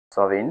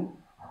Solving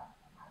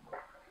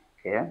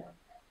here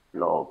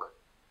log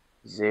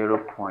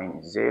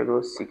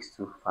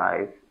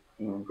 0.0625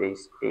 in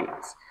base 8.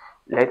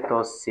 Let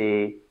us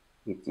say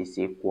it is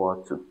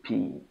equal to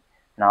p.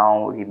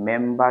 Now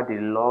remember the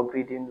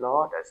logarithm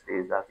law that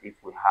says that if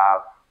we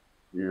have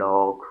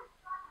log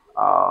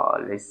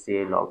let's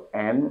say log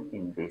m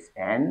in base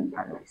n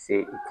and we say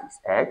it is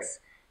x,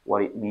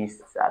 what it means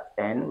is that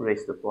n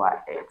raised to the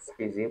power x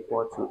is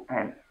equal to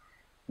m.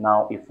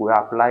 Now, if we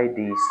apply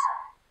this,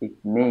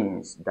 it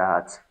means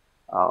that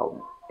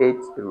 8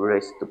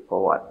 raised to the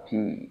power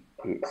p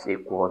is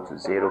equal to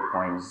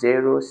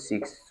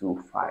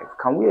 0.0625.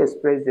 Can we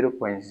express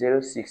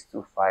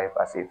 0.0625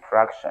 as a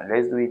fraction?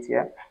 Let's do it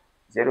here.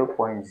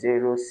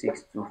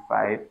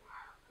 0.0625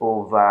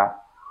 over,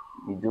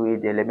 you do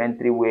it the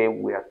elementary way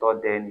we are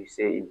taught. Then you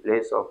say in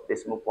place of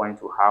decimal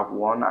point we have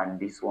 1 and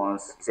this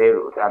one's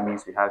 0. That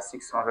means we have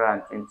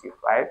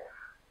 625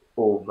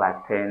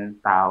 over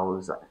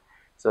 10,000.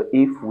 So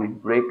if we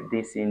break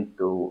this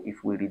into,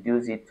 if we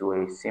reduce it to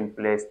a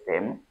simplest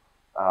term,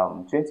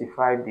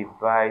 25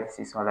 divide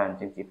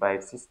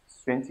 625,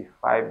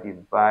 25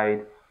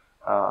 divide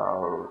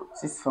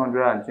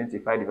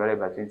 625 divided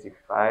by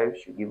 25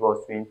 should give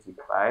us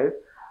 25.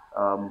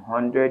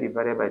 100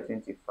 divided by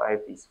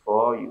 25 is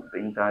 4. You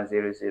bring down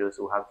 0, 0,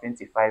 so we have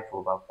 25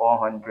 over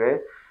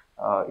 400.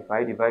 If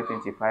I divide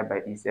 25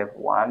 by itself,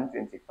 1,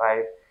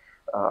 25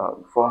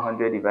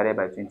 400 divided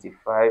by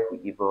 25 will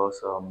give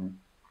us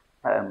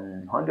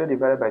 100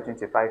 divided by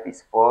 25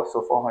 is 4,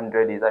 so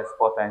 400 is that's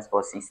 4 times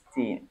 4,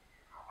 16.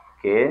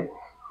 Okay,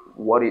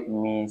 what it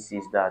means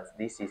is that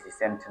this is the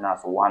same thing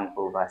as 1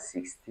 over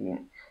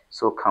 16.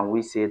 So can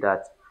we say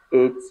that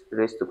 8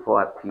 raised to the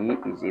power p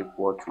is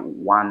equal to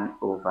 1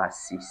 over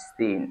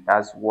 16?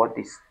 That's what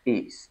this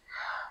is,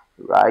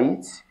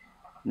 right?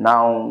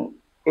 Now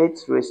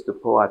 8 raised to the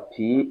power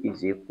p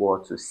is equal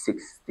to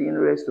 16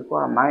 raised to the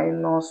power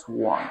minus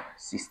 1.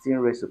 16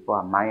 raised to the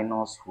power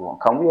minus 1.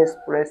 Can we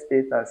express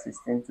 8 and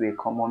 16 to a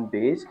common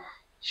base?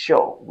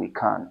 Sure, we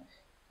can.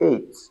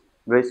 8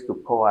 raised to the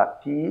power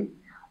p,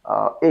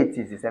 8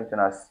 is the same thing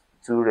as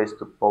 2 raised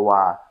to the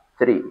power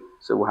 3.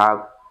 So we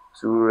have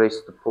 2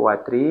 raised to the power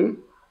 3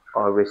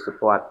 or raised to the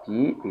power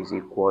p is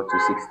equal to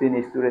 16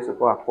 is 2 raised to the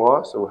power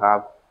 4. So we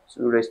have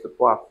 2 raised to the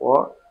power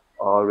 4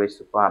 or raised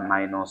to the power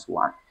minus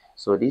 1.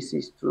 So this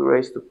is 2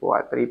 raised to the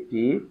power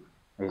 3p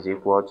is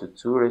equal to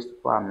 2 raised to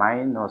the power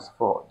minus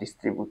 4.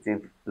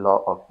 Distributive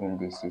law of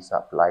indices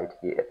applied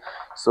here.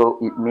 So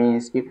it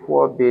means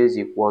equal base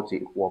equal to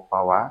equal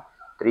power.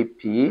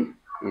 3p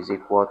is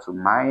equal to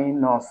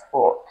minus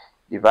 4.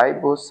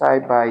 Divide both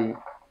sides by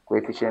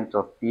coefficient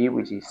of p,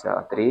 which is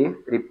 3.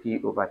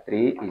 3p over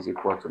 3 is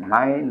equal to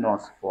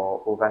minus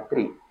 4 over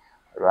 3.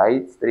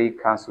 Right? 3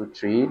 cancel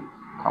 3.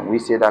 Can we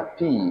say that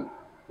p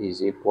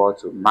is equal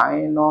to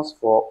minus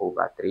 4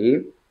 over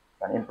 3?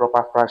 An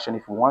improper fraction.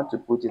 If we want to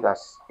put it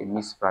as a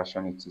mixed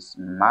fraction, it is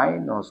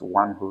minus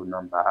 1 whole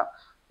number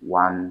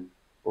 1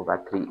 over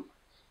 3.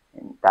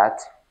 And that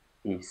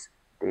is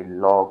the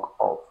log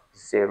of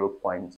 0.0625.